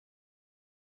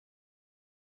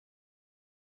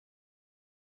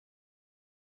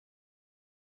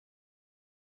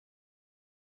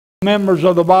members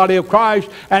of the body of Christ,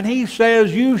 and he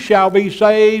says you shall be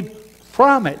saved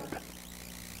from it,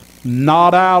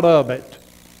 not out of it.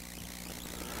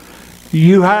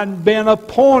 You hadn't been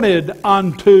appointed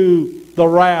unto the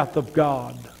wrath of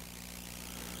God.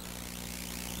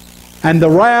 And the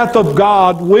wrath of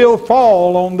God will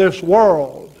fall on this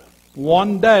world.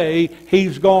 One day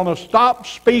He's going to stop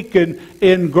speaking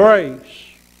in grace.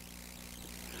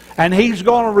 And He's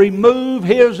going to remove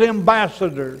His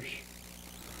ambassadors,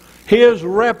 His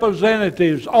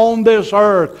representatives on this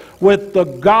earth with the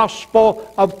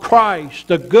gospel of Christ,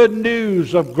 the good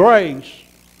news of grace.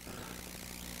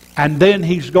 And then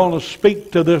He's going to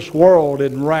speak to this world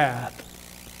in wrath.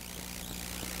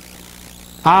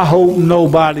 I hope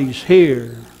nobody's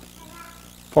here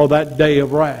for that day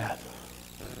of wrath.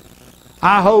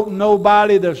 I hope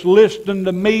nobody that's listening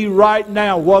to me right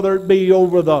now, whether it be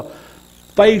over the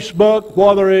Facebook,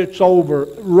 whether it's over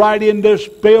right in this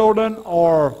building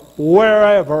or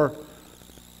wherever,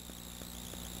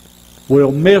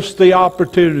 will miss the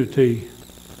opportunity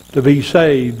to be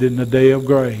saved in the day of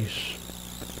grace.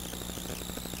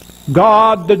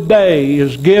 God today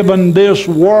has given this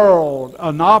world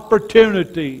an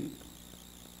opportunity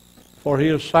for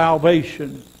His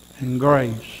salvation and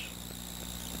grace.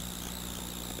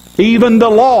 Even the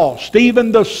lost,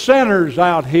 even the sinners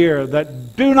out here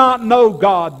that do not know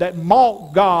God, that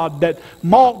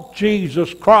mock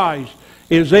Jesus Christ,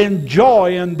 is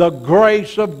enjoying the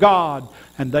grace of God,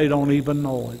 and they don't even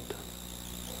know it.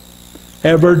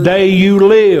 Every day you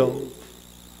live,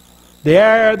 the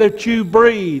air that you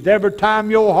breathe, every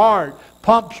time your heart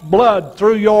pumps blood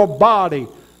through your body,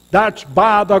 that's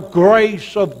by the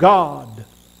grace of God.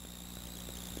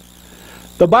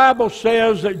 The Bible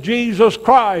says that Jesus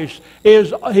Christ is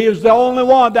the only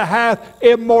one that hath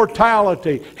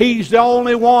immortality. He's the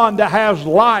only one that has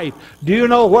life. Do you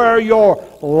know where your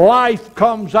life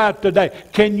comes at today?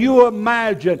 Can you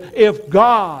imagine if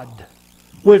God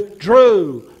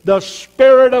withdrew the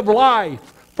Spirit of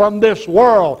life from this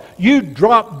world? You'd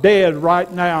drop dead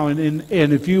right now, and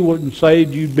if you wasn't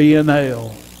saved, you'd be in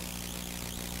hell.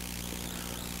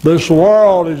 This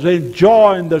world is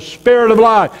enjoying the Spirit of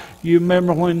life. You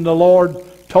remember when the Lord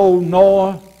told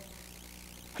Noah,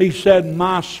 He said,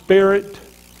 "My Spirit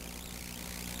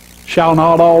shall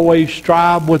not always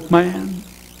strive with man."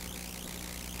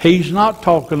 He's not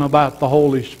talking about the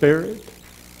Holy Spirit.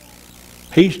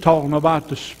 He's talking about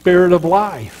the Spirit of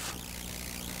life.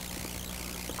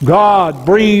 God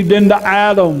breathed into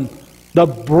Adam the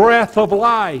breath of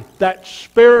life, that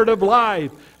Spirit of life,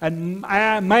 and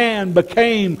man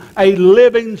became a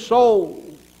living soul.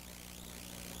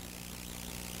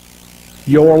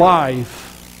 Your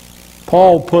life,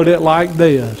 Paul put it like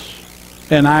this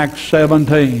in Acts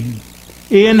 17.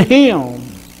 In Him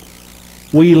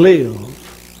we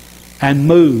live and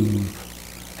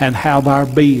move and have our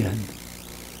being.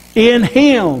 In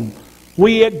Him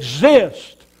we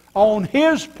exist on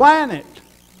His planet,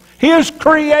 His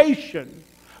creation,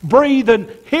 breathing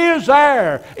His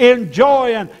air,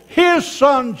 enjoying His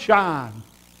sunshine.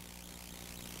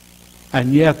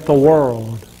 And yet the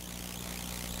world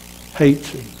hates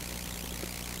Him.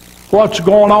 What's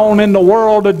going on in the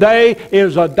world today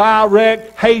is a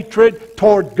direct hatred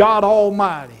toward God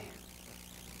Almighty.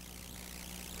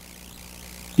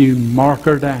 You mark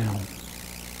her down.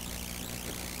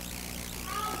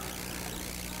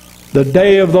 The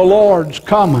day of the Lord's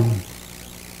coming.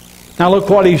 Now look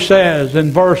what He says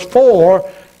in verse 4.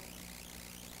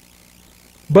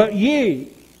 But ye.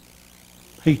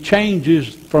 He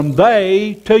changes from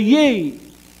they to ye.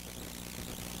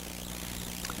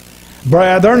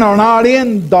 Brethren, are not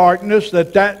in darkness,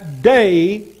 that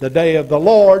day, the day of the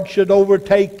Lord, should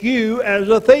overtake you as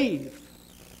a thief.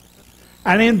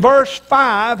 And in verse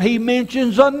 5, He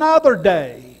mentions another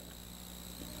day.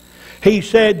 He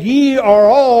said, Ye are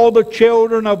all the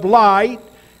children of light,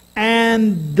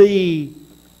 and the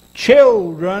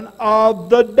children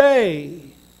of the day.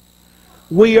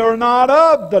 We are not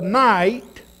of the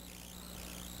night,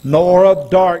 nor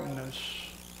of darkness.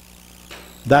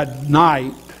 That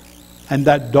night and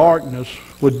that darkness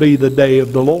would be the day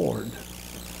of the Lord.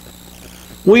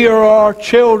 We are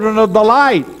children of the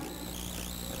light.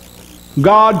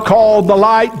 God called the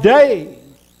light day.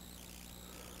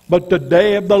 But the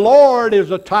day of the Lord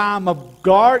is a time of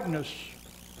darkness.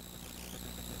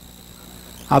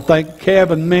 I think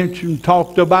Kevin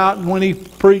talked about when he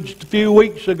preached a few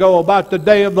weeks ago about the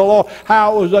day of the Lord,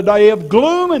 how it was a day of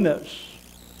gloominess,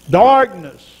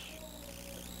 darkness.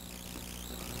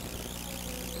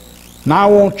 Now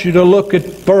I want you to look at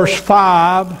verse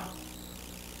 5.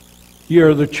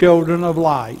 You're the children of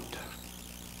light.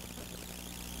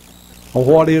 Well,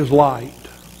 what is light?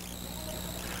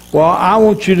 Well, I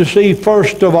want you to see,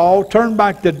 first of all, turn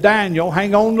back to Daniel,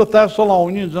 hang on to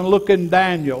Thessalonians and look in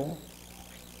Daniel.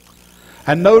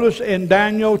 And notice in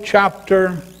Daniel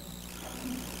chapter,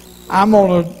 I'm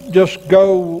going to just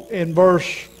go in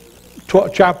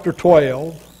chapter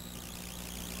 12.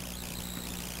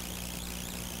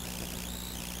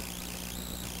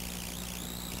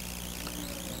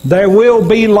 There will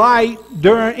be light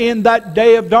in that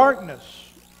day of darkness.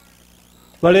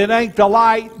 But it ain't the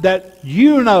light that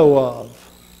you know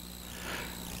of.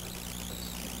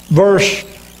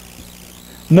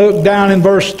 Look down in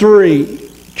verse 3,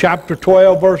 chapter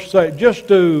 12, verse 8. Just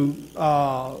to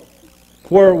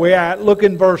where we're at, look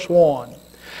in verse 1.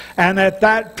 And at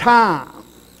that time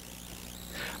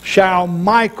shall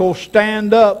Michael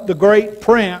stand up, the great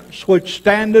prince, which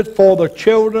standeth for the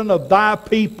children of thy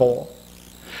people.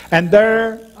 And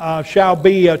there shall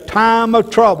be a time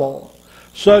of trouble,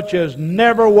 such as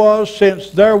never was since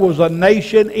there was a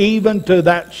nation, even to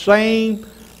that same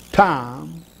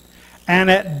time. And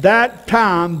at that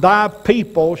time thy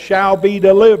people shall be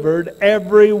delivered,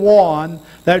 every one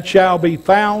that shall be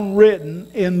found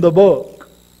written in the book.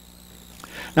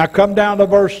 Now come down to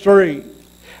verse 3.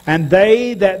 And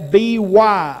they that be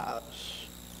wise.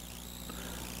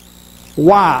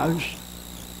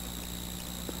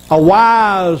 A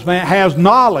wise man has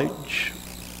knowledge.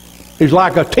 He's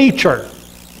like a teacher.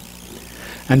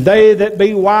 And they that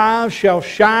be wise shall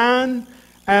shine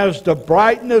as the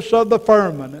brightness of the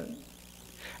firmament.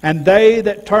 And they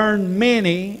that turn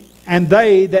many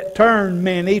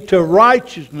to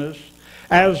righteousness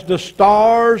as the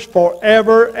stars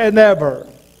forever and ever.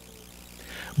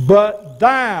 But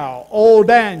thou, O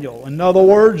Daniel, in other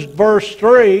words, verse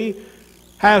 3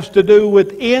 has to do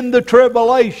with in the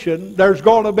tribulation, there's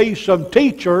going to be some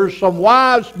teachers, some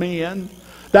wise men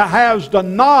that has the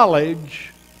knowledge.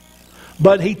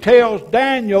 But he tells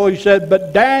Daniel, he said,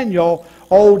 but Daniel,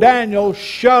 O Daniel,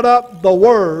 shut up the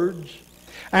words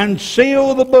and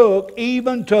seal the book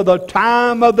even to the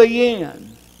time of the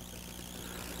end.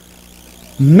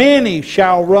 Many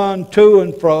shall run to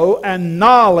and fro, and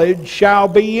knowledge shall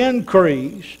be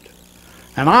increased.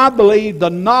 And I believe the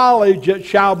knowledge that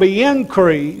shall be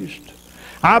increased,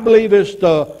 I believe it's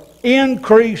the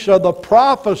increase of the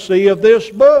prophecy of this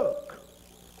book.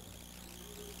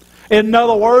 In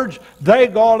other words, they're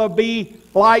going to be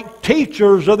like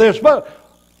teachers of this book.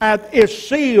 It's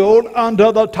sealed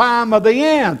unto the time of the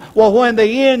end. Well, when the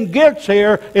end gets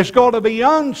here, it's going to be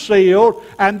unsealed,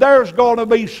 and there's going to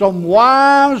be some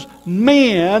wise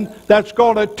men that's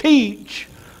going to teach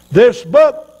this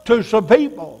book to some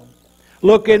people.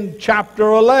 Look in chapter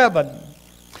 11.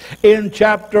 In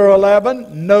chapter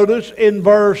 11, notice in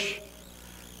verse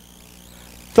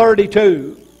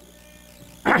 32.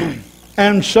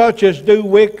 And such as do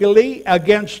wickedly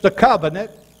against the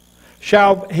covenant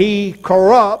shall he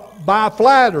corrupt by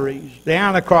flatteries, the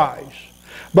Antichrist.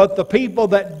 But the people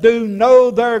that do know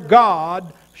their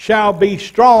God shall be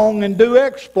strong and do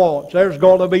exploits. There's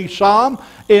going to be some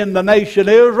in the nation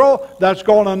Israel that's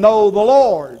going to know the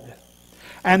Lord.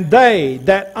 And they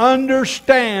that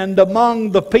understand among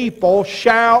the people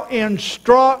shall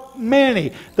instruct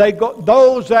many.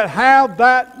 Those that have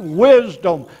that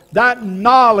wisdom, that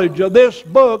knowledge of this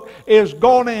book is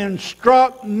going to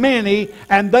instruct many,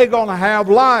 and they're going to have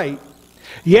light.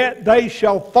 Yet they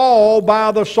shall fall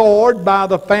by the sword, by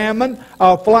the famine,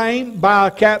 of flame, by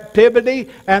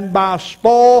captivity, and by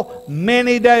spoil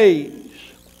many days.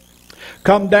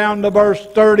 Come down to verse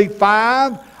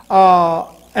 35.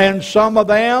 And some of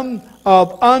them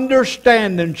of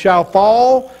understanding shall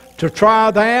fall, to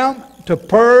try them, to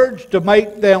purge, to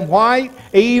make them white,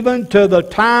 even to the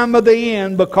time of the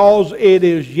end, because it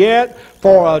is yet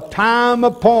for a time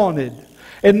appointed.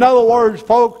 In other words,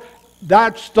 folks,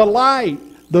 that's the light.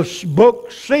 The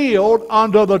book sealed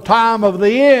unto the time of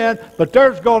the end, but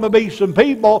there's going to be some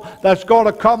people that's going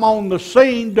to come on the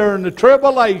scene during the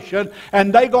tribulation,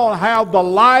 and they're going to have the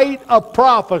light of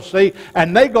prophecy,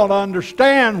 and they're going to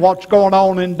understand what's going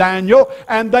on in Daniel,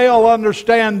 and they'll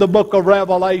understand the book of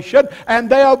Revelation, and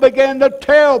they'll begin to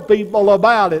tell people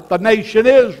about it, the nation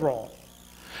Israel.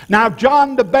 Now,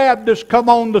 John the Baptist come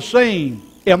on the scene.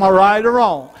 Am I right or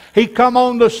wrong? He come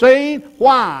on the scene.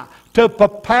 Why? To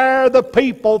prepare the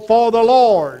people for the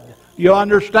Lord. You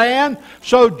understand?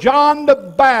 So John the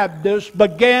Baptist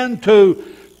began to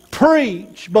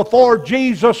preach before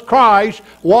Jesus Christ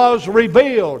was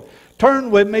revealed.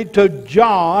 Turn with me to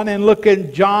John and look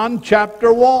in John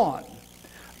chapter 1.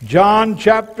 John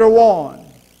chapter 1.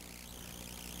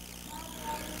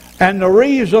 And the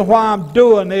reason why I'm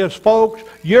doing this, folks,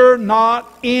 you're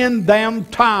not in them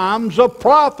times of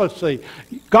prophecy.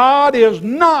 God is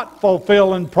not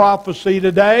fulfilling prophecy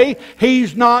today.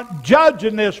 He's not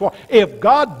judging this world. If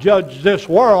God judged this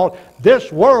world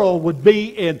would be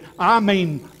in,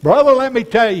 brother, let me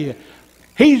tell you,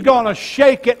 He's going to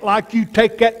shake it like you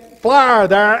take that flower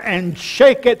there and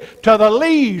shake it till the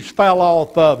leaves fell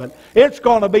off of it. It's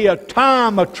going to be a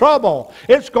time of trouble.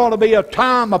 It's going to be a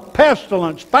time of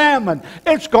pestilence, famine.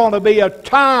 It's going to be a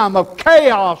time of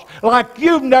chaos like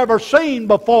you've never seen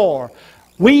before.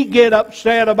 We get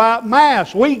upset about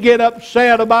Mass. We get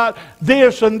upset about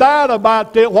this and that,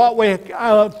 about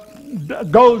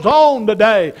what goes on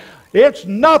today. It's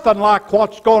nothing like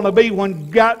what's going to be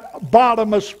when that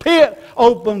bottomless pit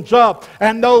opens up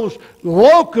and those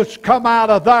locusts come out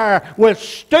of there with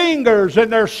stingers and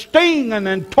they're stinging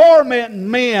and tormenting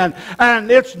men.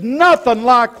 And it's nothing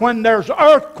like when there's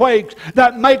earthquakes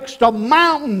that makes the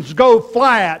mountains go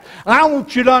flat. I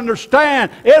want you to understand,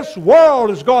 this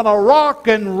world is going to rock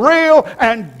and reel,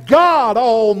 and God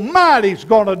Almighty is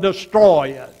going to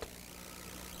destroy it.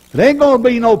 It ain't going to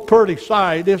be no pretty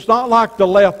sight. It's not like the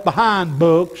Left Behind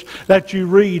books that you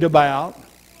read about.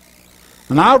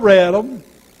 And I read them,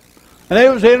 and it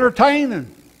was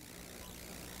entertaining.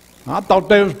 I thought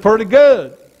they was pretty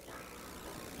good.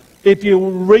 If you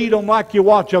read them like you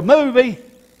watch a movie,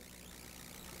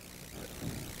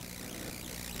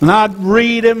 and I'd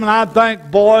read them and I'd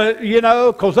think, boy,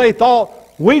 because they thought,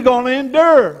 we're going to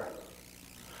endure.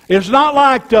 It's not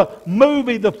like the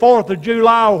movie The 4th of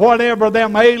July or whatever,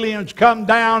 them aliens come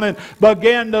down and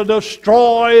begin to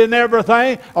destroy and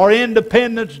everything, or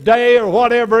Independence Day or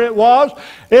whatever it was.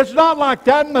 It's not like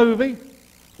that movie.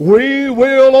 We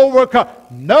will overcome.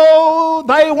 No,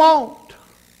 they won't.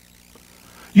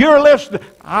 You're listening.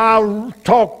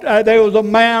 There was a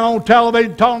man on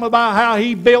television talking about how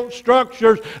he built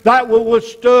structures that would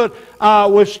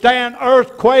withstand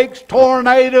earthquakes,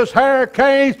 tornadoes,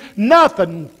 hurricanes.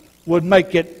 Nothing would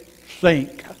make it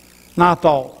sink. And I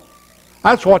thought,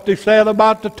 that's what they said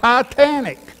about the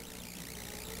Titanic.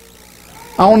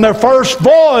 On their first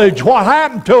voyage, what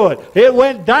happened to it? It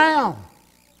went down.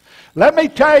 Let me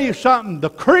tell you something.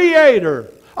 The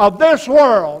Creator of this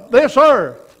world, this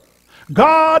earth,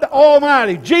 God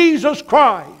Almighty, Jesus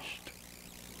Christ,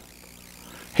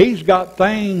 He's got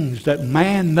things that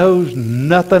man knows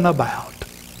nothing about.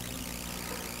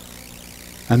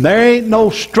 And there ain't no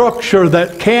structure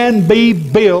that can be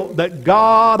built that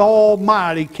God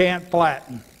Almighty can't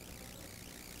flatten.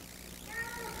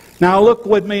 Now look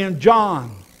with me in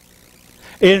John.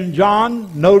 In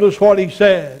John, notice what he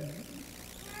said.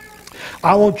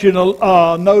 I want you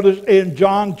to notice in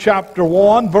John chapter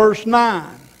 1, verse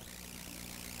 9.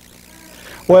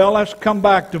 Well, let's come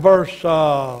back to verse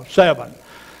 7.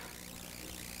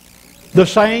 The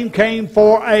same came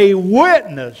for a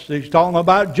witness. He's talking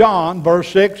about John. Verse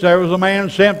 6, there was a man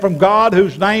sent from God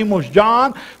whose name was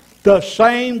John. The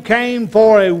same came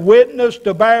for a witness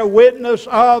to bear witness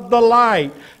of the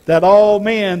light, that all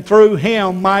men through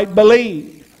him might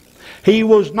believe. He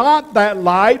was not that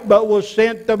light, but was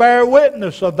sent to bear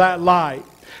witness of that light.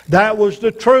 That was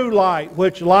the true light,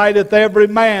 which lighteth every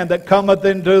man that cometh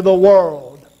into the world.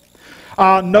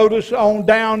 Notice on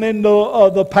down in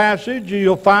the passage,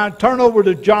 you'll find, turn over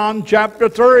to John chapter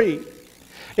 3.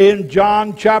 In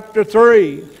John chapter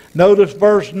 3, notice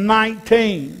verse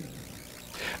 19.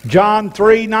 John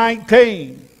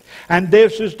 3:19. And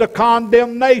this is the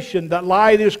condemnation, that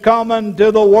light is come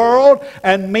into the world,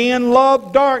 and men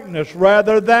love darkness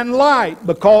rather than light,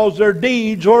 because their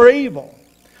deeds were evil.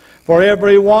 For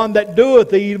every one that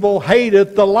doeth evil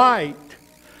hateth the light,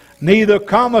 neither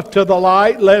cometh to the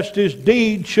light, lest his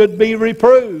deeds should be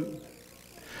reproved.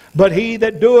 But he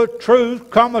that doeth truth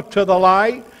cometh to the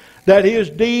light, that his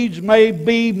deeds may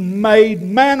be made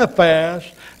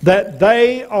manifest, that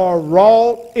they are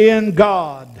wrought in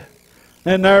God.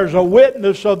 And there's a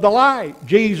witness of the light.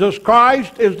 Jesus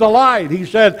Christ is the light. He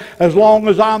said, as long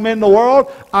as I'm in the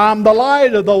world, I'm the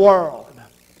light of the world.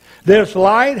 This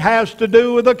light has to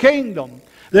do with the kingdom.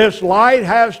 This light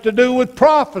has to do with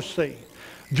prophecy.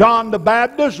 John the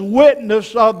Baptist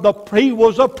witness he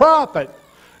was a prophet.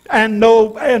 And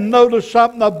notice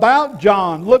something about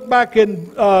John. Look back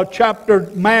in chapter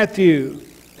Matthew.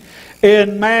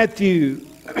 In Matthew,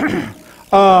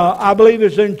 I believe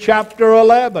it's in chapter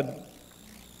 11.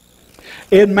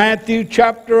 In Matthew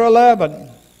chapter 11.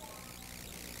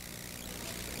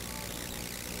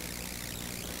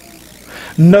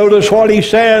 Notice what he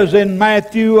says in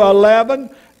Matthew 11,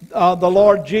 the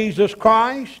Lord Jesus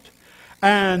Christ.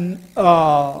 And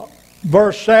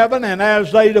Verse 7, and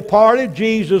as they departed,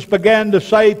 Jesus began to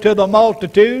say to the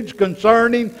multitudes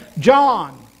concerning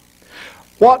John,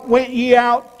 what went ye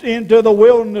out into the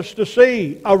wilderness to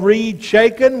see? A reed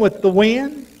shaken with the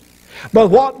wind? But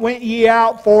what went ye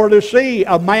out for to see?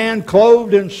 A man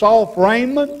clothed in soft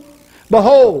raiment?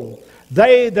 Behold,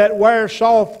 they that wear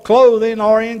soft clothing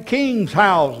are in kings'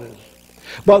 houses.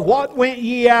 But what went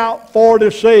ye out for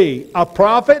to see? A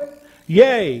prophet?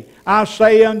 Yea, I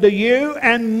say unto you,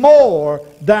 and more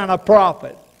than a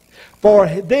prophet. For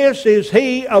this is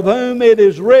he of whom it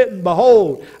is written,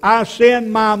 behold, I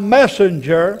send my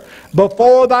messenger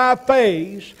before thy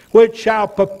face, which shall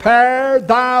prepare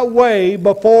thy way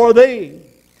before thee.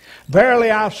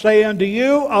 Verily I say unto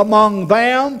you, among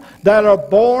them that are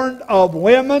born of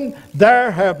women,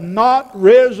 there have not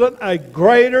risen a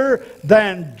greater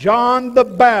than John the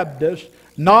Baptist.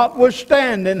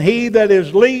 Notwithstanding, he that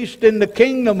is least in the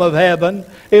kingdom of heaven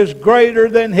is greater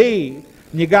than he.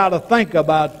 And you got to think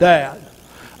about that.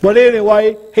 But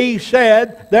anyway, he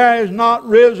said, there has not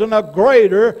risen a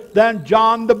greater than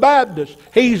John the Baptist.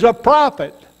 He's a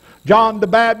prophet. John the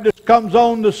Baptist comes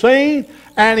on the scene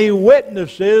and he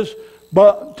witnesses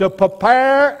to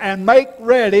prepare and make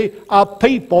ready a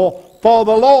people for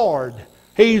the Lord.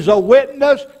 He's a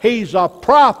witness. He's a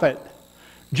prophet.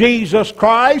 Jesus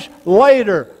Christ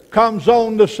later comes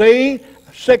on the scene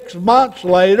 6 months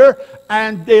later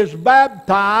and is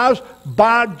baptized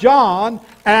by John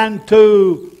and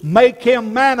to make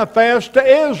him manifest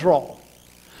to Israel.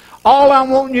 All I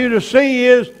want you to see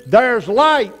is there's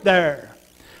light there.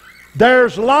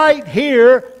 There's light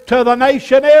here to the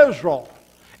nation Israel.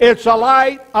 It's a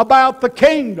light about the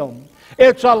kingdom.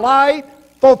 It's a light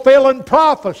fulfilling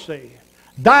prophecy.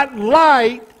 That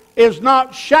light is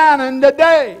not shining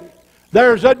today.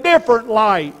 There's a different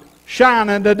light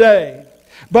shining today.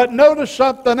 But notice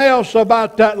something else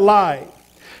about that light.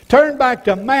 Turn back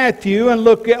to Matthew and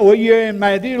look at, well, you're in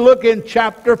Matthew, look in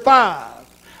chapter 5.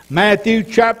 Matthew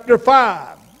chapter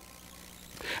 5.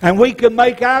 And we can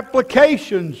make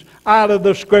applications out of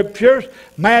the Scriptures.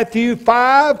 Matthew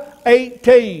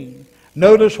 5:18.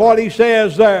 Notice what he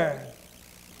says there.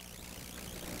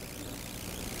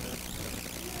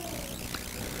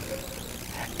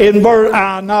 In verse,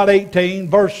 not 18,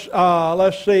 verse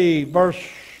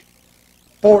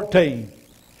 14.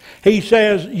 He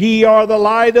says, ye are the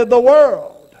light of the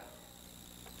world.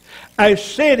 A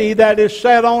city that is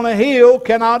set on a hill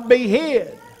cannot be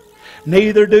hid.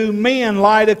 Neither do men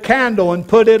light a candle and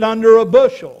put it under a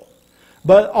bushel,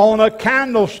 but on a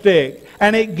candlestick,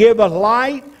 and it giveth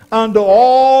light unto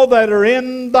all that are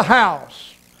in the house.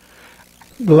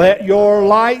 Let your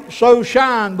light so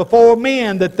shine before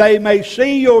men that they may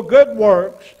see your good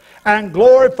works and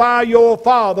glorify your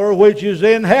Father which is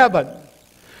in heaven.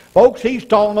 Folks, he's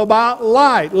talking about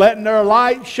light, letting their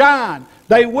light shine.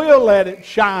 They will let it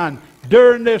shine.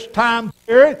 During this time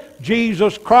period,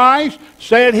 Jesus Christ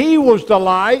said he was the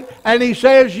light, and he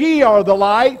says, ye are the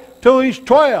light, to his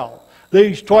 12.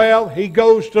 These 12, he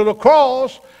goes to the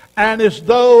cross, and as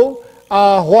though,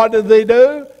 what did they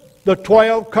do? The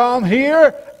 12 come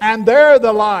here, and they're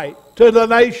the light to the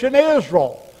nation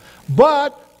Israel.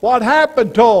 But what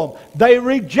happened to them? They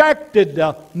rejected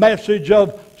the message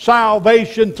of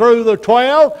salvation through the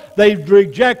 12. They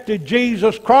rejected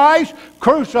Jesus Christ,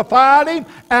 crucified him,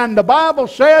 and the Bible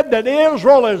said that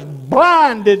Israel is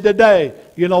blinded today.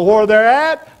 You know where they're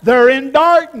at? They're in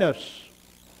darkness.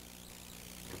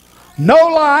 No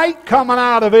light coming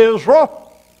out of Israel.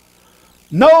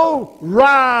 No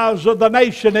rise of the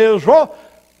nation Israel.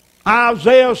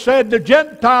 Isaiah said the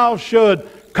Gentiles should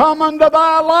come unto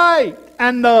thy light,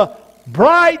 and the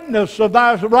brightness of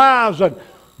thy rising.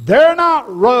 They're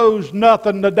not rose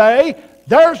nothing today.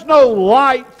 There's no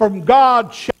light from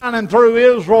God shining through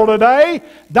Israel today.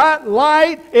 That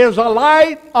light is a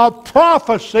light of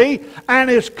prophecy, and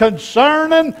it's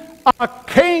concerning a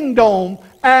kingdom,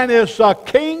 and it's a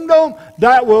kingdom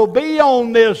that will be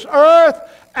on this earth.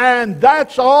 And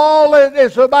that's all it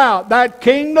is about. That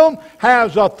kingdom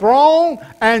has a throne,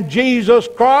 and Jesus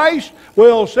Christ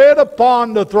will sit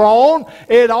upon the throne.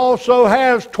 It also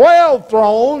has 12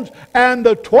 thrones, and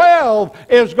the 12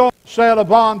 is going to sit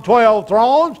upon 12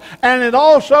 thrones. And it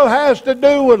also has to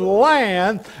do with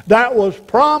land that was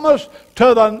promised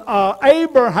to the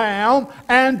Abraham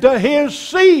and to his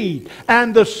seed.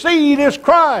 And the seed is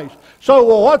Christ. So,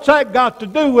 well, what's that got to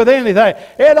do with anything?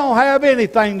 It don't have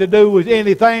anything to do with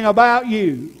anything about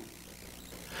you.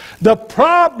 The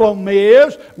problem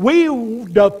is,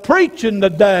 the preaching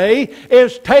today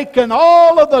is taking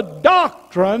all of the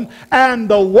doctrine and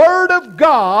the Word of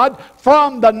God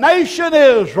from the nation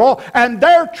Israel, and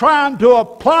they're trying to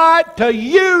apply it to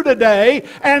you today,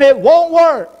 and it won't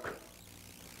work.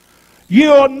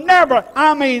 You'll never,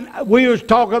 we was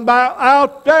talking about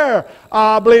out there,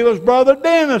 I believe it was Brother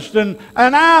Dennis and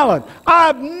Allen.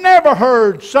 I've never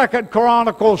heard 2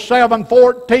 Chronicles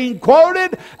 7:14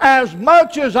 quoted as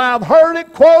much as I've heard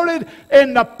it quoted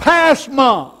in the past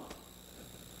month.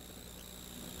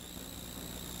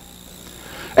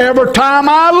 Every time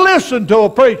I listen to a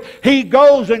preacher, he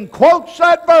goes and quotes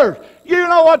that verse. You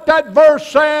know what that verse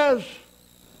says?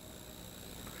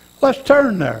 Let's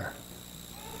turn there.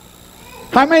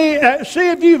 See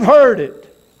if you've heard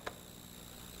it.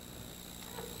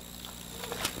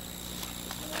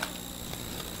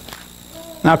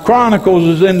 Now, Chronicles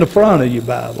is in the front of your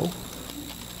Bible.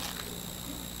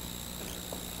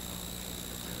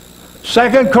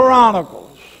 2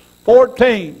 Chronicles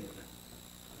 14.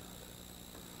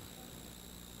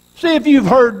 See if you've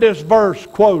heard this verse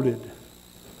quoted.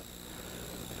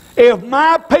 If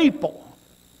my people...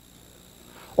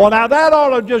 Well, now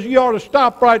that you ought to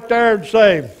stop right there and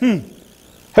say,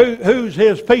 who's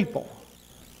His people?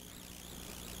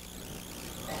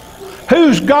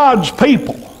 Who's God's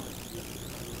people?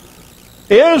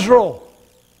 Israel.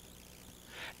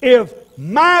 If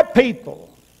my people,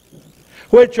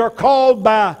 which are called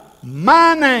by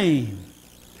my name,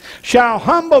 shall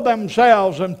humble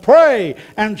themselves and pray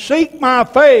and seek my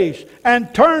face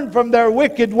and turn from their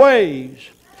wicked ways,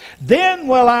 then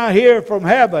will I hear from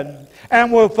heaven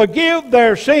and will forgive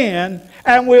their sin,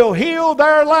 and will heal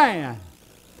their land.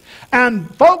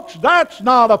 And folks, that's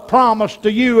not a promise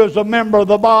to you as a member of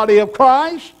the body of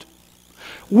Christ.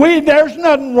 There's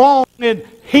nothing wrong in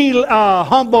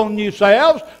humbling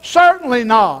yourselves. Certainly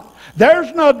not.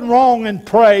 There's nothing wrong in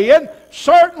praying.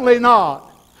 Certainly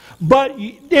not. But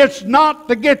it's not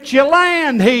to get your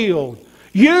land healed.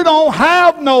 You don't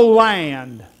have no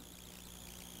land.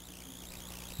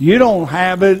 You don't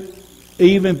have it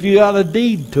even if you got a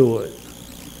deed to it.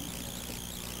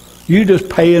 You just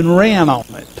paying rent on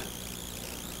it.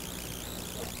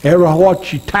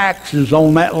 What your taxes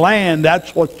on that land,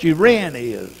 that's what your rent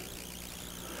is.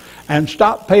 And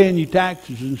stop paying your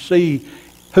taxes and see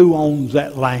who owns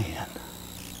that land.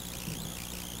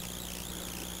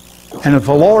 And if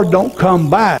the Lord don't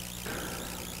come back,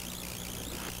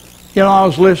 I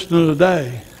was listening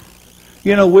today.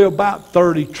 We're about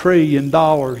 $30 trillion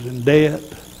in debt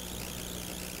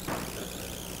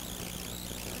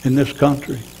in this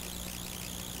country.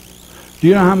 Do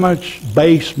you know how much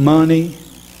base money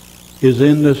is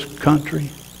in this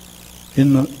country?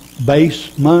 In the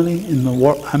base money in the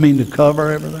world, to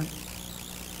cover everything?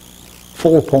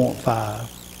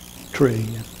 4.5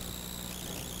 trillion.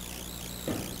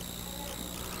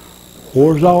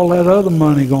 Where's all that other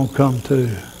money going to come to?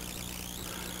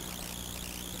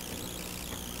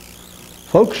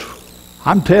 Folks,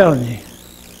 I'm telling you,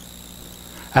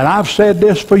 and I've said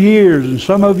this for years, and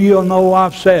some of you will know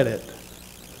I've said it.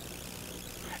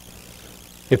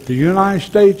 If the United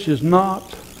States is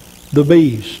not the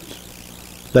beast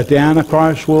that the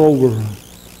Antichrist will overrun,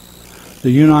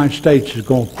 the United States is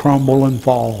going to crumble and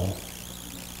fall.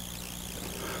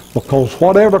 Because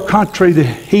whatever country that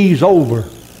he's over,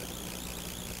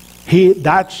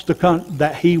 that's the country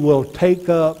that he will take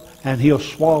up, and he'll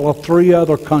swallow 3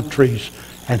 other countries,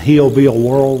 and he'll be a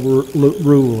world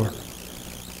ruler.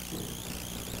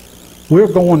 We're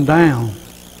going down.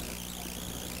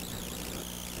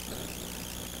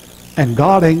 And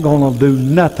God ain't going to do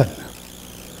nothing.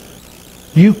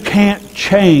 You can't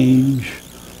change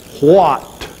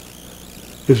what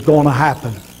is going to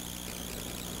happen.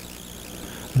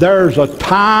 There's a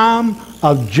time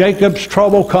of Jacob's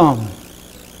trouble coming.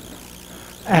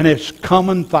 And it's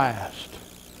coming fast.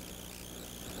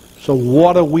 So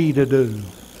what are we to do?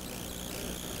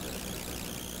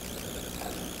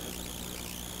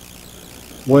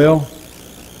 Well,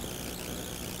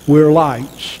 we're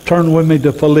lights. Turn with me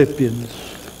to Philippians.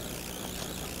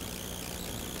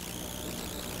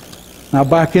 Now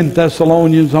back in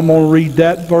Thessalonians, I'm going to read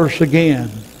that verse again.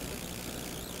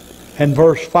 In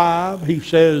verse 5, he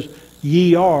says,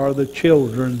 ye are the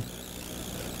children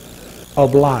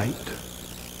of light.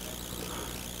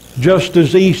 Just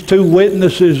as these 2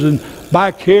 witnesses, and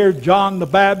back here, John the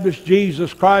Baptist,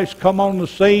 Jesus Christ come on the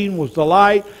scene, was the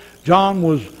light. John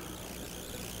was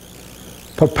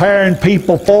preparing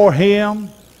people for him.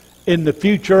 In the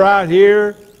future out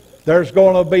here, there's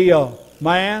going to be a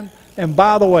man And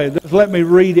by the way, just let me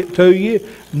read it to you.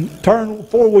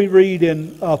 Before we read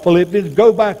in Philippians,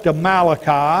 go back to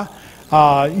Malachi.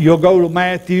 You'll go to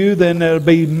Matthew, then it'll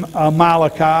be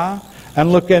Malachi.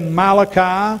 And look in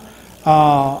Malachi,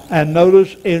 and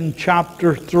notice in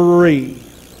chapter 3.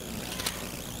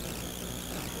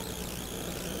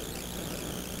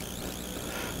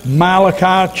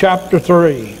 Malachi chapter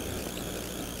 3.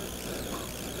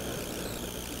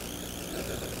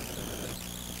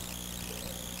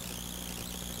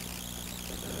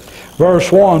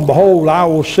 Verse 1, Behold, I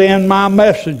will send my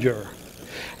messenger,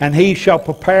 and he shall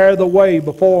prepare the way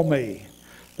before me.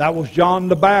 That was John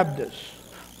the Baptist.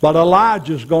 But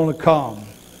Elijah's going to come.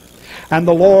 And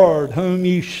the Lord whom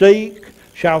ye seek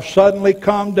shall suddenly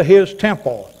come to his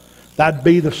temple. That'd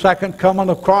be the second coming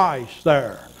of Christ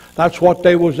there. That's what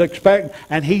they was expecting.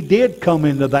 And he did come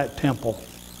into that temple.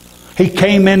 He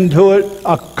came into it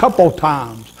a couple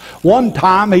times. One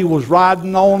time he was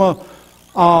riding on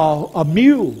a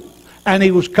mule. And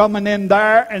he was coming in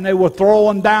there, and they were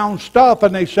throwing down stuff,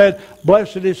 and they said,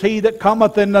 Blessed is he that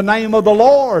cometh in the name of the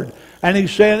Lord. And he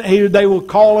said, they were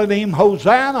calling him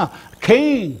Hosanna,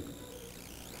 King.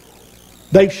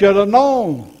 They should have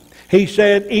known. He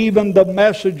said, Even the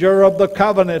messenger of the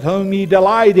covenant whom ye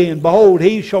delight in, behold,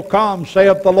 he shall come,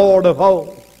 saith the Lord of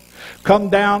hosts. Come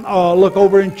down, look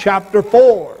over in chapter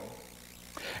 4.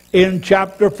 In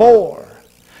chapter 4,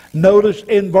 notice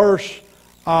in verse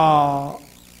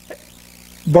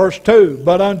 2,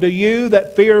 But unto you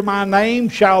that fear my name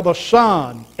shall the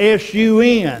Son,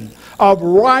 S-U-N, of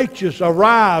righteous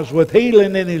arise with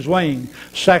healing in his wings.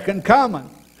 Second coming.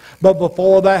 But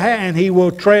before the hand he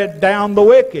will tread down the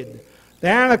wicked, the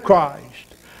Antichrist.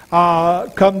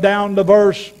 Come down to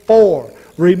verse 4.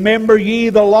 Remember ye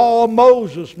the law of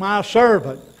Moses, my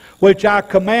servant, which I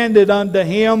commanded unto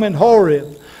him in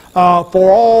Horeb,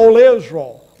 for all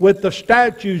Israel, with the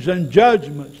statutes and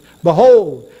judgments.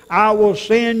 Behold, I will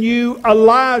send you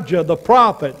Elijah the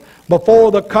prophet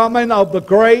before the coming of the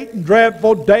great and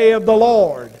dreadful day of the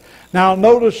Lord. Now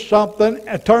notice something.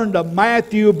 Turn to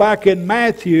Matthew, back in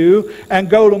Matthew, and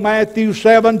go to Matthew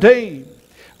 17.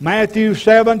 Matthew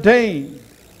 17.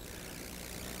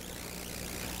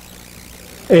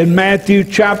 In Matthew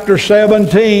chapter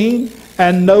 17,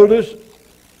 and notice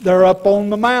they're up on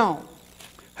the mount.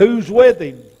 Who's with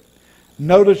him?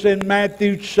 Notice in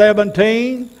Matthew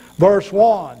 17, verse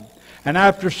 1. And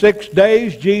after 6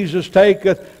 days Jesus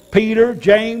taketh Peter,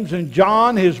 James, and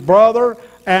John his brother,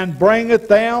 and bringeth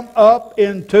them up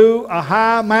into a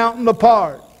high mountain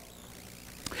apart,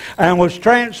 and was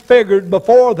transfigured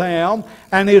before them,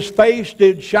 and his face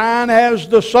did shine as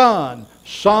the sun,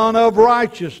 sun of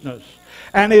righteousness,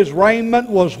 and his raiment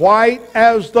was white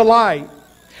as the light.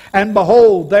 And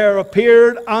behold, there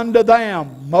appeared unto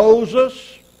them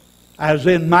Moses, as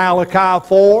in Malachi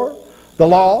 4, the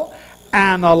law,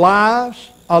 and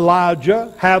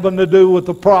Elijah, having to do with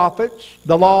the prophets,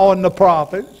 the law and the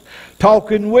prophets,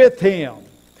 talking with him.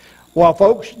 Well,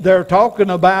 folks, they're talking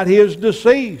about his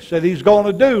decease that he's going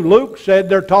to do. Luke said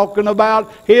they're talking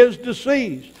about his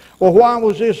decease. Well, why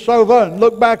was this so done?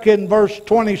 Look back in verse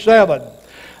 27.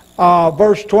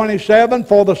 Verse 27,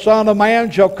 For the Son of Man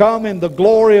shall come in the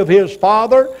glory of his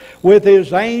Father with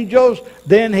his angels,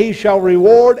 then he shall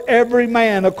reward every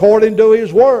man according to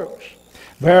his works.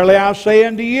 Verily I say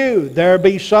unto you, there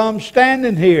be some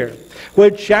standing here,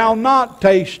 which shall not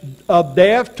taste of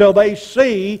death till they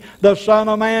see the Son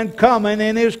of Man coming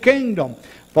in his kingdom.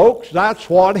 Folks, that's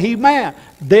what he meant.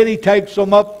 Then he takes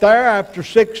them up there after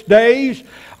 6 days.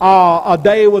 A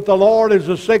day with the Lord is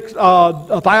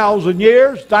 1,000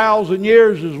 years. 1,000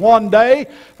 years is 1 day.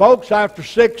 Folks, after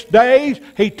 6 days,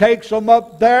 he takes them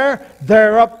up there.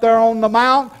 They're up there on the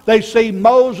mount. They see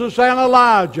Moses and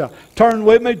Elijah. Turn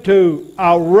with me to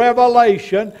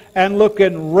Revelation and look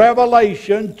in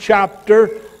Revelation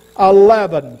chapter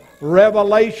 11.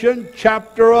 Revelation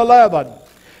chapter 11.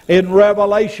 In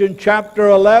Revelation chapter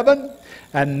 11,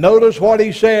 and notice what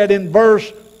he said in verse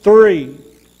 3.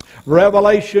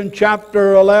 Revelation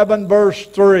chapter 11, verse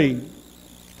 3.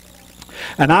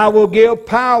 And I will give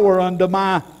power unto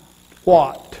my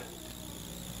what?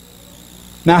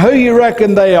 Now who you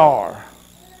reckon they are?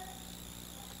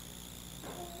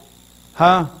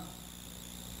 Huh?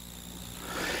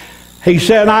 He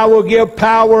said, I will give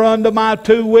power unto my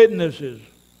 2 witnesses.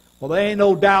 Well, there ain't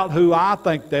no doubt who I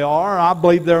think they are. I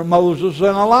believe they're Moses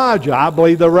and Elijah. I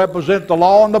believe they represent the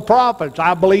law and the prophets.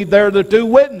 I believe they're the 2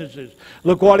 witnesses.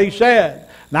 Look what he said.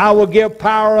 And I will give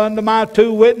power unto my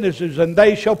 2 witnesses, and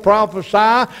they shall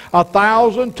prophesy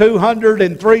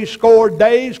 1,260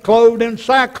 days, clothed in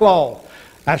sackcloth.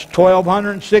 That's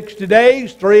 1,260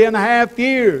 days, 3.5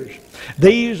 years.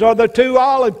 These are the 2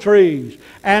 olive trees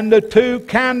and the 2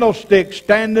 candlesticks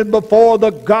standing before the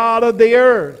God of the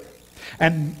earth.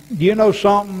 And you know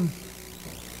something?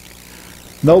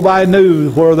 Nobody knew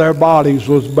where their bodies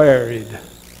was buried.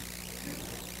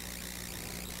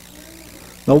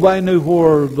 Nobody knew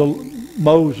where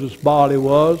Moses' body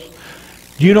was.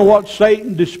 Do you know what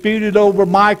Satan disputed over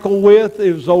Michael with?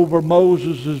 It was over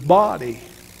Moses' body.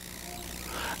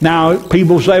 Now,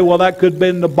 people say, well, that could have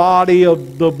been the body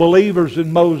of the believers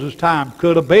in Moses' time.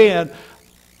 Could have been.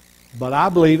 But I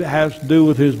believe it has to do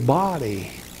with his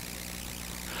body.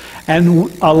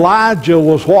 And Elijah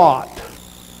was what?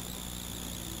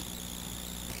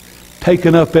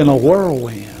 Taken up in a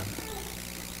whirlwind,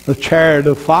 the chariot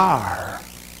of fire.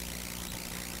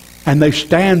 And they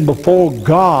stand before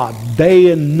God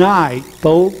day and night,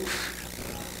 folks.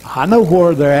 I know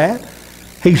where they're at.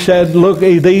 He said, look,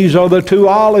 these are the 2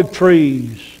 olive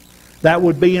trees. That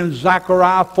would be in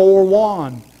Zechariah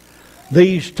 4:1.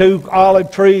 These 2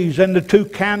 olive trees and the 2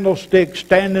 candlesticks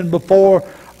standing before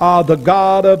the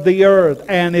God of the earth.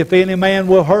 And if any man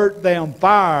will hurt them,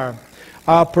 fire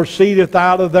proceedeth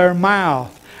out of their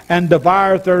mouth, and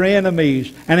devoureth their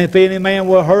enemies. And if any man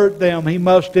will hurt them, he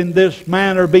must in this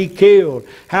manner be killed.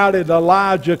 How did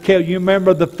Elijah kill? You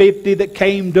remember the 50 that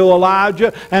came to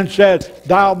Elijah and said,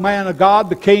 thou man of God,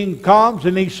 the king comes.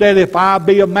 And he said, if I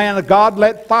be a man of God,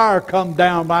 let fire come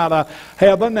down out of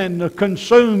heaven and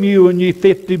consume you and ye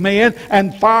 50 men.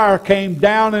 And fire came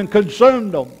down and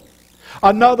consumed them.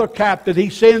 Another captain, he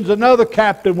sends another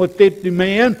captain with 50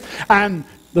 men, and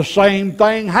the same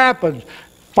thing happens.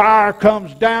 Fire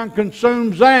comes down,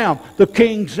 consumes them. The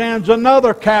king sends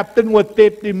another captain with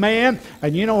 50 men.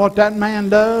 And you know what that man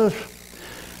does?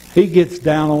 He gets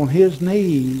down on his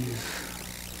knees.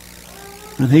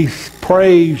 And he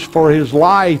prays for his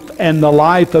life and the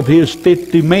life of his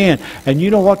 50 men. And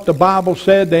you know what the Bible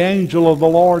said? The angel of the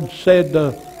Lord said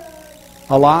to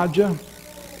Elijah?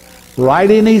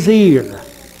 Right in his ear.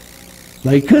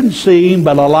 They couldn't see him,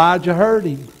 but Elijah heard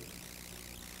him.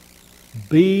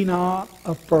 Be not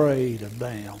afraid of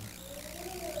them.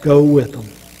 Go with them.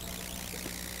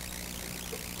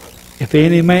 If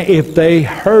they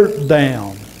hurt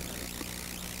them,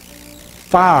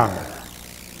 fire.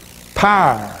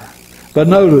 But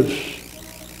notice,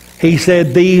 he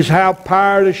said, these have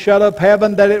power to shut up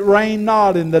heaven that it rain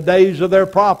not in the days of their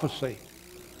prophecy.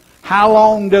 How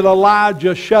long did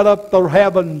Elijah shut up the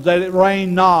heavens that it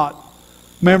rain not?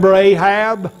 Remember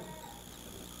Ahab?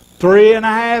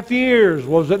 3.5 years,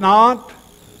 was it not?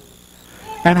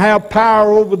 And have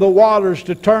power over the waters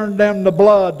to turn them to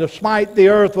blood, to smite the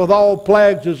earth with all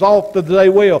plagues as oft as they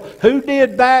will. Who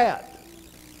did that?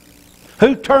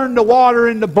 Who turned the water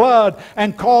into blood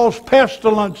and caused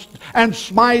pestilence and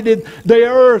smited the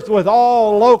earth with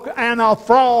all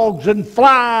frogs and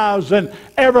flies and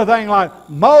everything like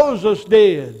Moses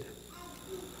did?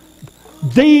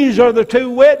 These are the 2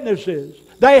 witnesses.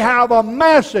 They have a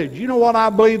message. You know what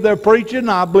I believe they're preaching?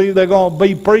 I believe they're going to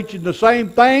be preaching the same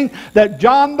thing that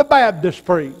John the Baptist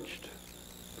preached.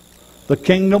 The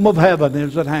kingdom of heaven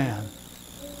is at hand.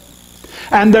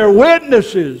 And they're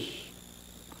witnesses.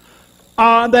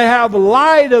 They have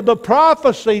light of the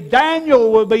prophecy.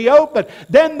 Daniel will be open.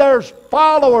 Then there's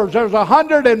followers. There's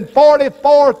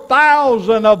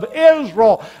 144,000 of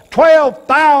Israel.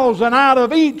 12,000 out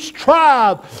of each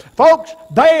tribe. Folks,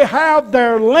 they have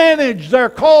their lineage. They're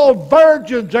called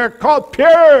virgins. They're called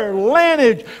pure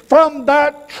lineage from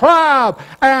that tribe.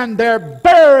 And they're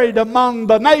buried among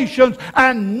the nations.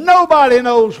 And nobody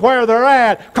knows where they're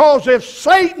at. Because if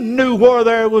Satan knew where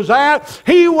they was at,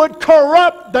 he would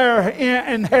corrupt their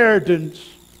inheritance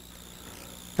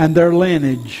and their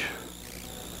lineage.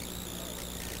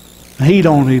 He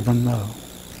don't even know.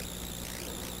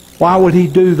 Why would he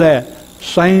do that?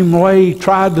 Same way he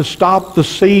tried to stop the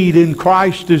seed in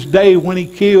Christ's day when he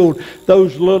killed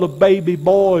those little baby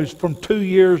boys from 2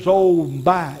 years old and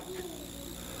back.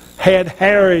 Had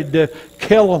Herod to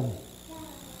kill them.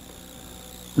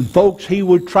 And folks, he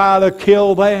would try to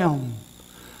kill them.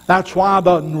 That's why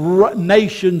the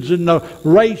nations and the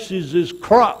races is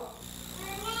corrupt.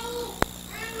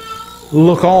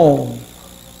 Look on.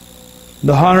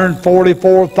 The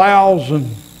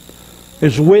 144,000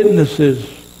 is witnesses.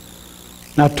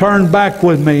 Now turn back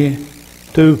with me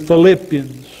to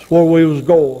Philippians, where we was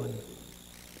going.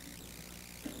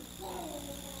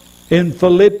 In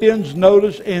Philippians,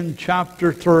 notice in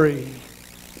chapter 3.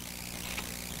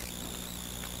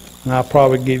 And I'll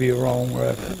probably give you a wrong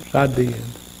reference. I did.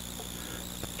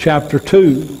 Chapter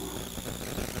 2.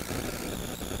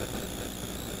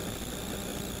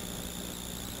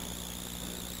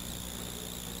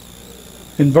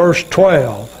 in verse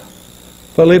 12.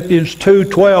 Philippians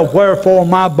 2:12, wherefore,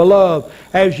 my beloved,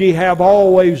 as ye have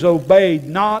always obeyed,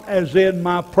 not as in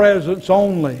my presence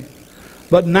only,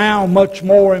 but now much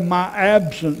more in my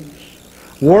absence,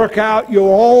 work out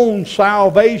your own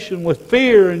salvation with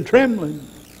fear and trembling.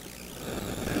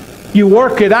 You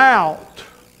work it out.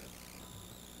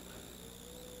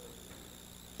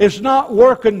 It's not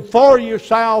working for your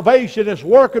salvation. It's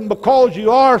working because you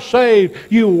are saved.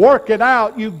 You work it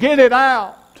out. You get it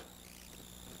out.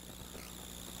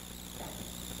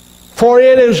 For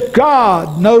it is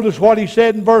God. Notice what he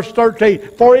said in verse 13.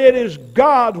 For it is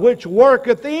God which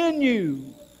worketh in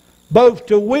you, both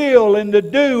to will and to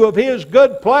do of His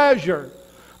good pleasure.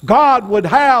 God would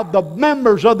have the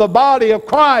members of the body of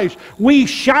Christ. We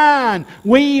shine.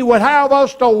 He would have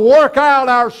us to work out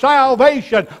our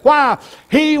salvation. Why?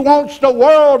 He wants the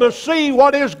world to see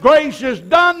what His grace has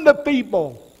done to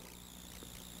people.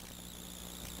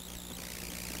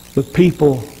 But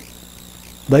people,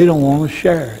 they don't want to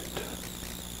share it.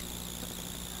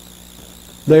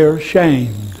 They're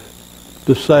ashamed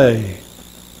to say,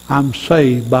 I'm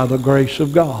saved by the grace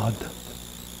of God.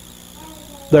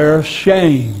 They're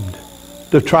ashamed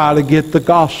to try to get the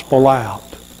gospel out.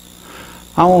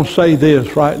 I want to say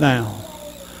this right now.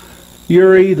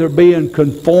 You're either being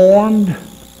conformed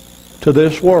to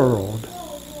this world,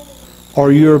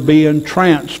 or you're being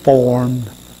transformed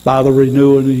by the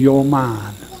renewing of your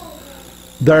mind.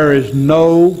 There is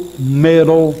no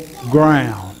middle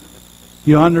ground.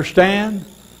 You understand?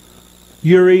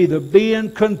 You're either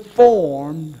being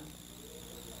conformed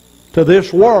to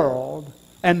this world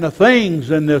and the things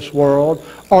in this world,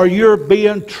 or you're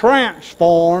being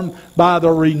transformed by the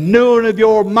renewing of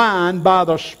your mind by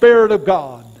the Spirit of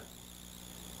God.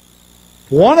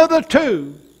 One of the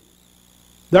two.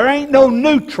 There ain't no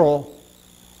neutral.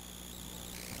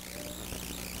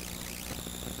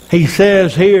 He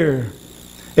says here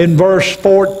in verse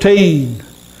 14,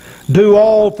 do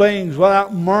all things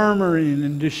without murmuring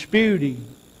and disputing,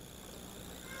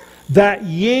 that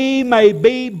ye may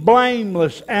be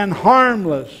blameless and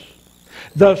harmless,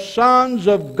 the sons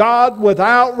of God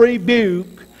without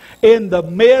rebuke, in the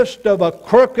midst of a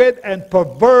crooked and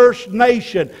perverse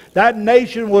nation. That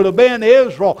nation would have been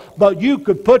Israel, but you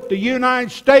could put the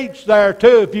United States there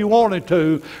too if you wanted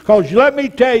to. Because let me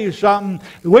tell you something,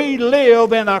 we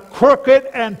live in a crooked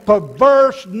and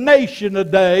perverse nation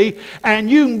today, and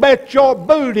you can bet your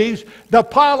booties the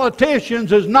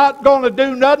politicians is not going to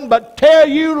do nothing but tell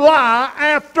you lie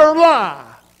after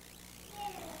lie.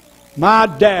 My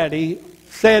daddy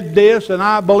said this, and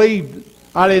I believed it.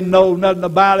 I didn't know nothing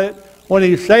about it when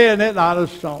he was saying it, and I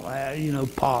just thought, you know,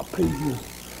 Pop.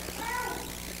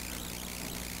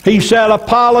 He said a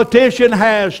politician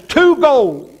has two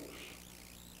goals.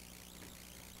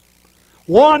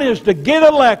 One is to get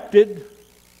elected,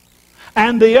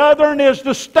 and the other is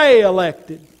to stay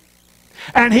elected.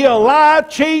 And he'll lie,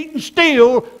 cheat, and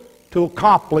steal to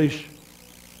accomplish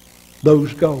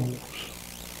those goals.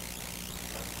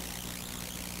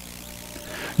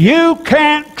 You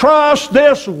can't trust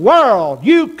this world.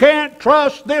 You can't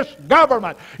trust this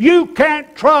government. You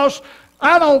can't trust,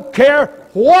 I don't care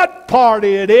what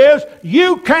party it is,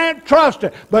 you can't trust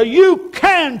it. But you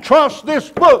can trust this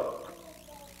book.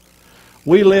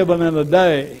 We living in a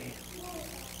day,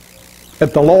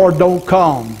 if the Lord don't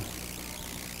come,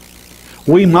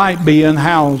 we might be in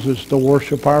houses to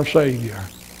worship our Savior.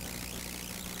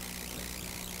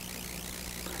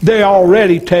 They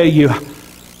already tell you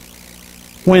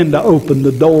when to open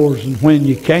the doors and when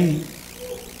you can't.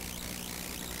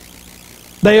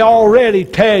 They already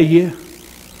tell you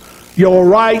your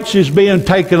rights is being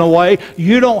taken away.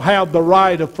 You don't have the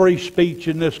right of free speech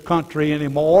in this country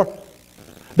anymore.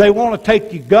 They want to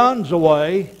take your guns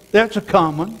away. That's a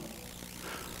common.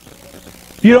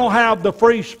 You don't have the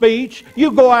free speech.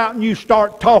 You go out and you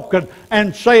start talking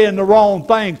and saying the wrong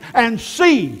things and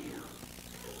see.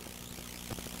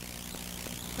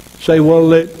 Say,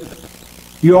 well,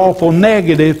 you're awful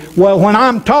negative. Well, when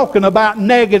I'm talking about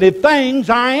negative things,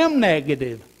 I am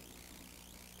negative.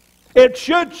 It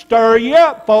should stir you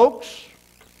up, folks.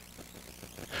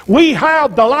 We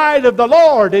have the light of the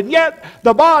Lord, and yet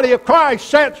the body of Christ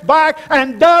sits back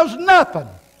and does nothing.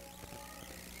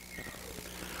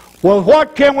 Well,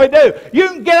 what can we do? You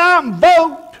can get out and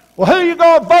vote. Well, who are you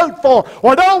going to vote for?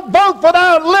 Well, don't vote for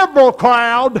that liberal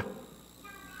crowd.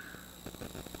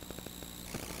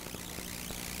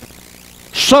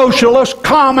 Socialist,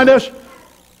 communist.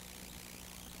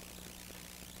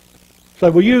 Say,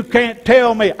 well, you can't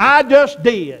tell me. I just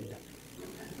did.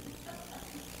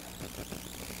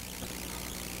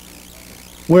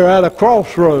 We're at a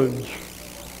crossroads.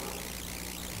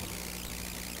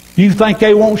 You think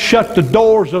they won't shut the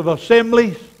doors of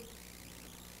assemblies?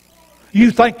 You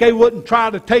think they wouldn't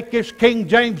try to take this King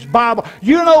James Bible?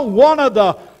 You know one of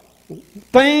the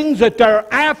things that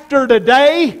they're after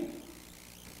today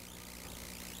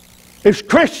is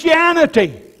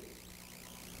Christianity.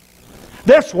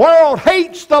 This world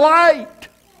hates the light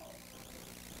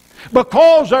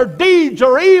because their deeds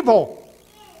are evil.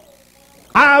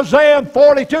 Isaiah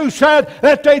 42 said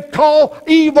that they call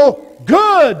evil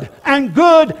good and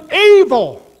good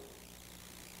evil.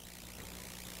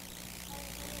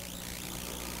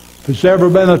 If there's ever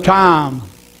been a time,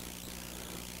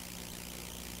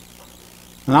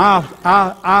 and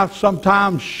I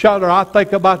sometimes shudder, I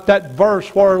think about that verse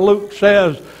where Luke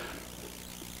says,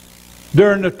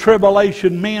 during the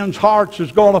tribulation, men's hearts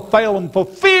is going to fail them for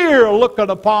fear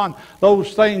looking upon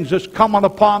those things that's coming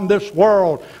upon this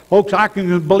world. Folks, I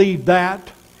can believe that.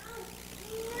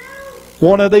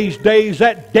 One of these days,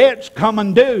 that debt's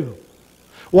coming due.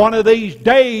 One of these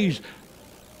days,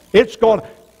 it's going to...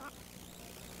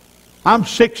 I'm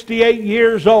 68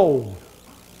 years old.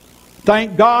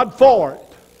 Thank God for it,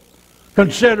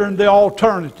 considering the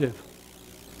alternative.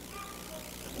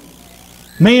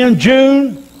 Me and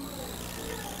June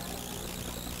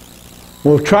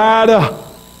will try to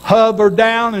hover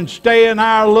down and stay in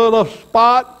our little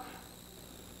spot.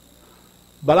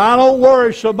 But I don't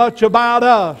worry so much about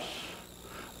us.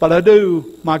 But I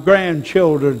do my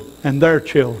grandchildren and their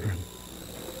children.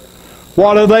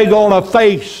 What are they going to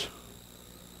face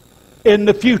in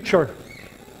the future?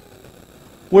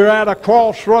 We're at a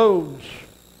crossroads.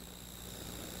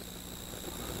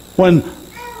 When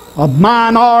a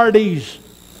minority's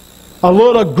a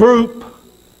little group,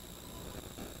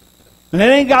 and it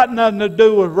ain't got nothing to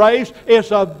do with race.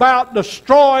 It's about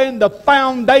destroying the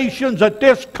foundations that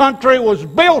this country was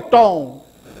built on.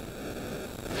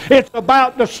 It's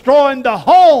about destroying the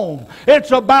home.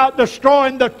 It's about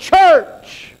destroying the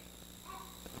church.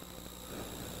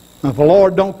 If the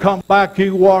Lord don't come back,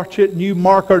 you watch it and you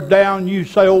mark her down. You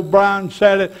say, O'Brien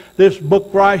said it. This book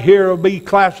right here will be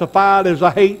classified as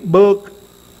a hate book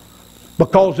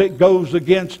because it goes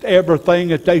against everything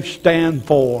that they stand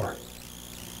for.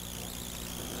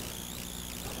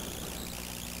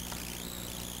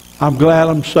 I'm glad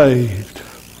I'm saved.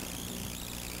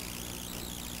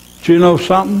 Do you know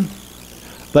something?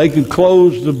 They can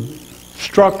close the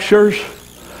structures,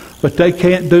 but they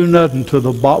can't do nothing to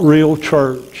the real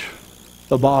church,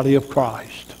 the body of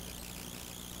Christ.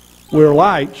 We're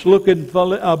lights. Look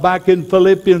back in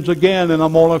Philippians again, and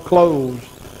I'm going to close.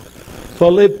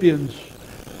 Philippians,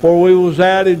 where we was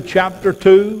at in chapter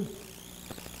 2.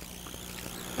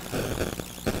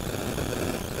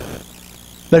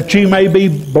 That ye may be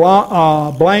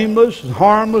blameless and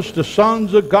harmless, the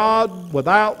sons of God,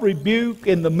 without rebuke,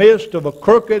 in the midst of a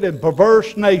crooked and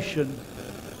perverse nation,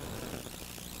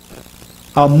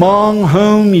 among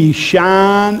whom ye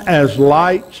shine as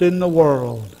lights in the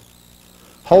world,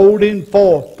 holding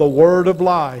forth the word of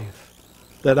life,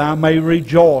 that I may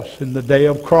rejoice in the day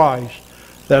of Christ,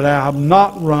 that I have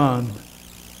not run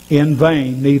in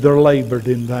vain, neither labored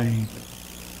in vain.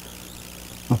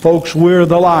 Now, folks, we're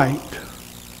the light.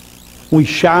 We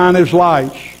shine as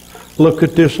lights. Look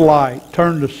at this light.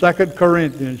 Turn to 2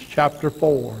 Corinthians chapter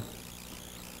 4.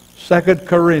 2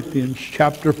 Corinthians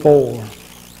chapter 4.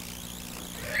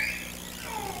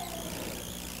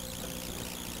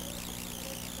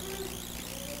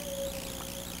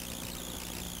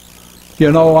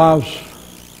 You know, I was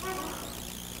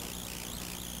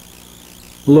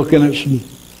looking at some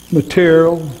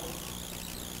material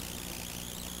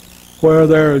where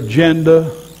their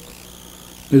agenda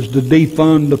is to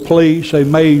defund the police. They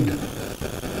made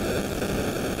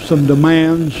some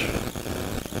demands.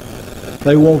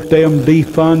 They want them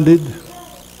defunded.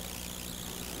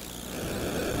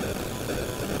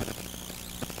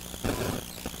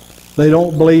 They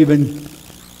don't believe in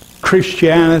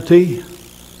Christianity.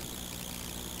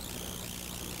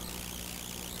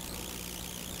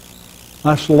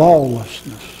 That's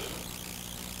lawlessness.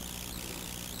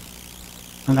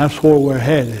 And that's where we're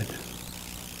headed.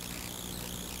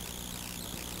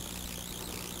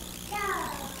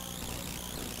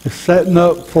 It's setting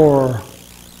up for,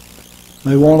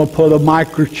 they want to put a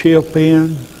microchip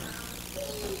in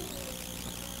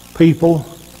people,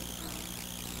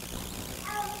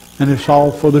 and it's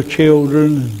all for the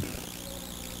children.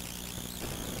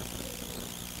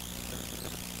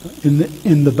 And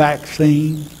in the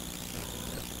vaccine.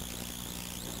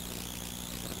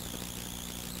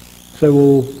 Say,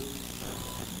 well,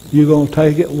 you going to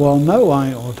take it? Well, no, I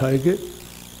ain't going to take it.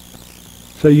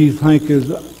 So you think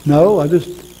no,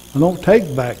 I don't take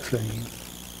vaccine.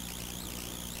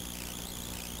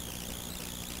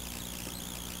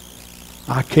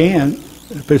 I can't.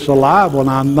 If it's a live one,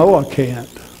 I know I can't,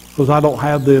 because I don't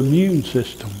have the immune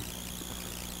system.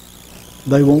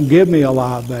 They won't give me a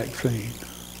live vaccine.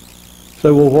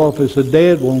 So, well, what if it's a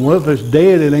dead one? Well, if it's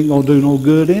dead, it ain't going to do no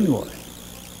good anyway.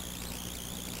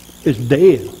 It's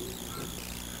dead.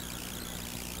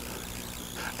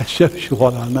 That shows you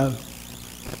what I know.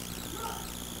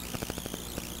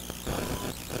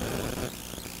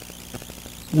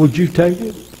 Would you take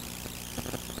it?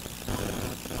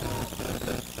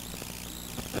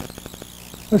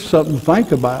 That's something to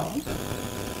think about.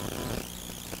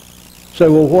 Say,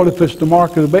 well, what if it's the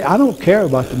mark of the beast? I don't care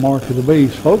about the mark of the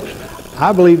beast, folks.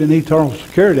 I believe in eternal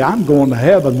security. I'm going to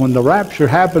heaven. When the rapture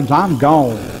happens, I'm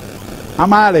gone.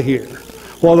 I'm out of here.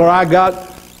 Whether I got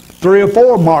 3 or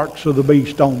 4 marks of the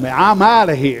beast on me, I'm out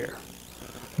of here.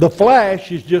 The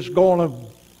flesh is just going to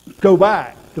go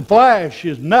back. The flesh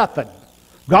is nothing.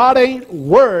 God ain't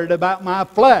worried about my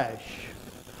flesh.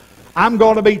 I'm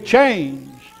going to be changed.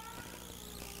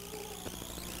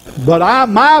 But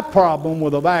my problem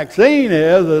with the vaccine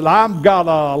is that I've got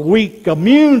a weak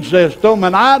immune system,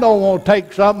 and I don't want to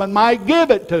take something that might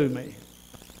give it to me.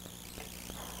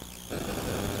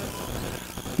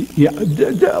 Yeah,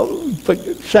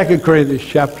 2 Corinthians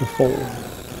chapter 4.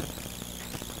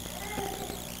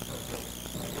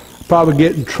 Probably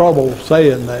get in trouble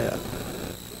saying that.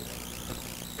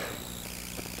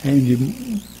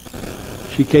 And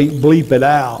she can't bleep it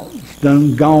out. It's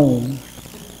done gone.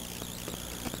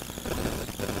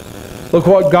 Look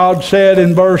what God said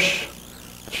in verse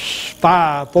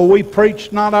 5. For we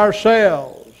preach not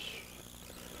ourselves.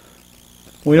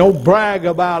 We don't brag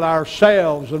about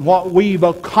ourselves and what we've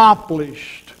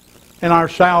accomplished in our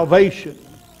salvation.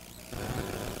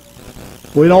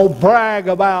 We don't brag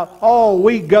about, oh,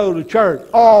 we go to church.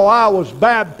 Oh, I was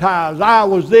baptized. I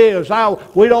was this.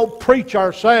 We don't preach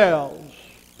ourselves.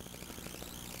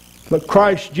 But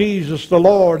Christ Jesus the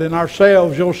Lord, and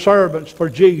ourselves your servants for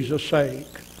Jesus' sake.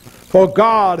 For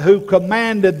God, who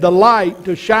commanded the light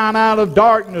to shine out of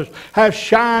darkness, has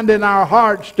shined in our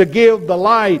hearts to give the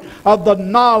light of the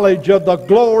knowledge of the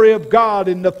glory of God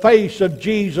in the face of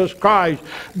Jesus Christ.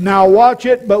 Now watch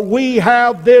it, but we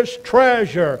have this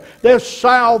treasure, this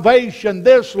salvation,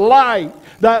 this light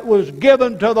that was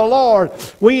given to the Lord.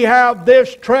 We have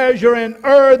this treasure in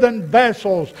earthen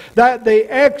vessels, that the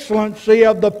excellency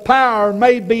of the power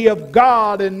may be of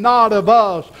God and not of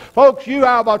us. Folks, you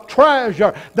have a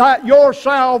treasure. That your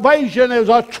salvation is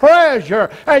a treasure,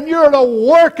 and you're to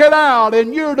work it out,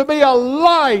 and you're to be a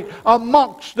light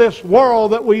amongst this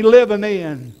world that we living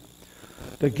in,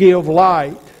 to give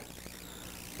light.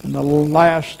 And the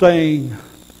last thing,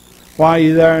 while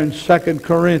you're there in 2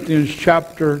 Corinthians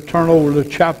chapter, turn over to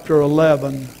chapter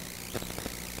 11.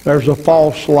 There's a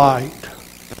false light.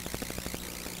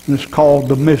 And it's called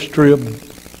the mystery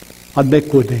of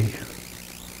iniquity.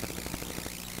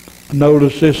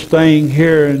 Notice this thing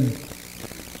here in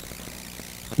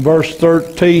verse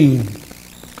 13.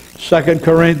 2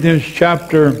 Corinthians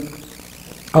chapter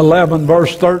 11,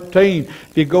 verse 13.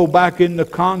 If you go back in the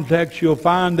context, you'll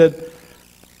find that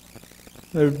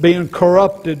they're being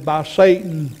corrupted by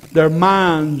Satan, their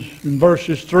minds, in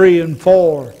verses 3 and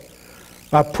 4,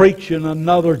 by preaching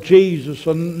another Jesus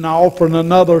and offering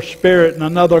another spirit and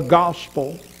another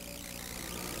gospel.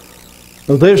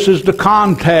 So this is the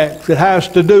context. It has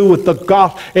to do with the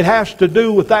gospel. It has to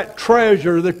do with that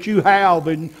treasure that you have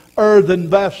in earthen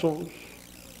vessels.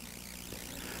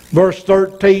 Verse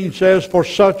 13 says, for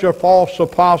such are false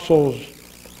apostles.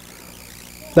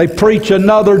 They preach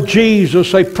another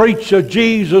Jesus. They preach a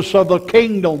Jesus of the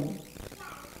kingdom.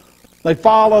 They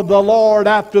follow the Lord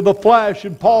after the flesh.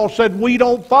 And Paul said, we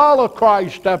don't follow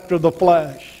Christ after the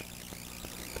flesh.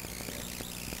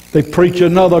 They preach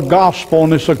another gospel,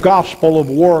 and it's a gospel of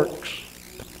works.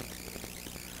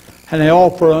 And they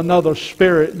offer another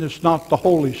spirit, and it's not the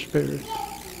Holy Spirit.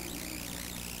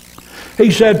 He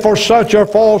said, for such are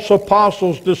false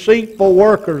apostles, deceitful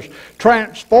workers,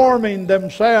 transforming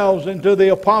themselves into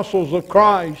the apostles of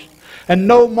Christ. And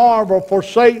no marvel, for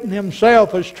Satan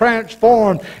himself is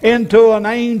transformed into an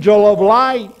angel of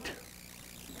light.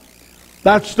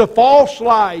 That's the false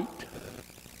light.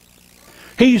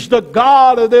 He's the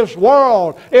God of this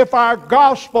world. If our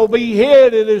gospel be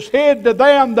hid, it is hid to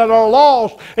them that are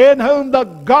lost, in whom the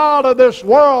God of this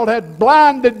world had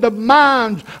blinded the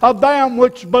minds of them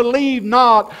which believe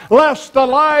not, lest the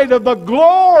light of the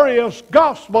glorious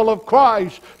gospel of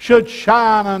Christ should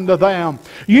shine unto them.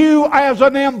 You, as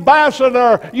an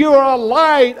ambassador, you are a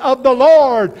light of the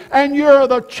Lord, and you're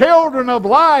the children of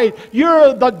light.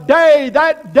 You're the day.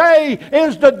 That day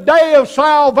is the day of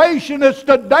salvation. It's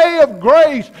the day of grace.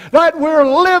 grace that we're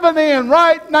living in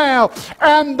right now.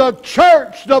 And the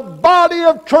church, the body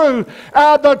of truth,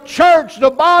 the church, the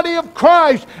body of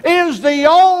Christ, is the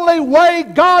only way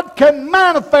God can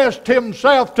manifest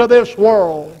Himself to this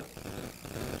world.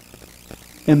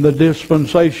 In the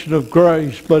dispensation of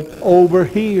grace. But over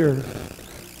here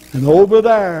and over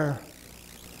there,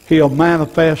 He'll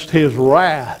manifest His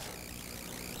wrath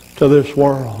to this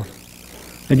world.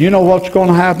 And you know what's going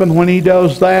to happen when He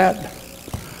does that?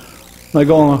 They're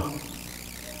going to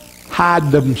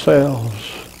hide themselves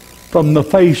from the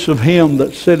face of Him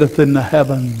that sitteth in the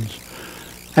heavens.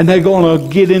 And they're going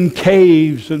to get in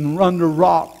caves and under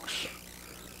rocks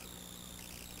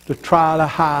to try to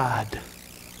hide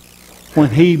when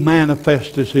He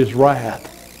manifests His wrath.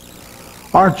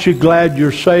 Aren't you glad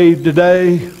you're saved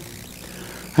today?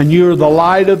 And you're the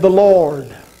light of the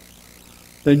Lord.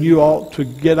 Then you ought to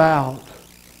get out.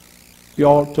 You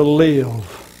ought to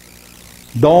live.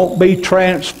 Don't be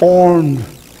transformed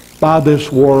by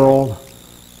this world,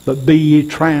 but be ye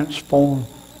transformed.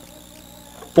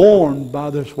 Formed by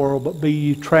this world, but be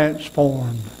ye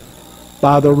transformed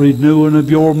by the renewing of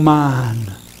your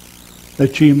mind,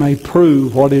 that ye may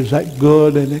prove what is that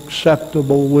good and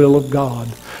acceptable will of God.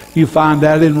 You find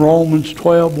that in Romans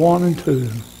 12, 1 and 2.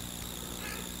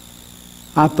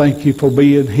 I thank you for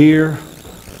being here.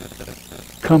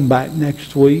 Come back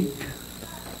next week.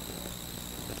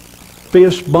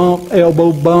 Fist bump,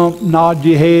 elbow bump, nod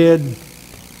your head.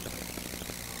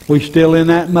 We still in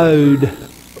that mode.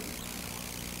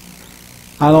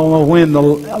 I don't know when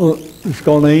it's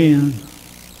going to end.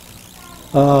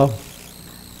 But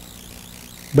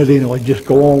anyway, just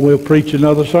go on. We'll preach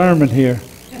another sermon here.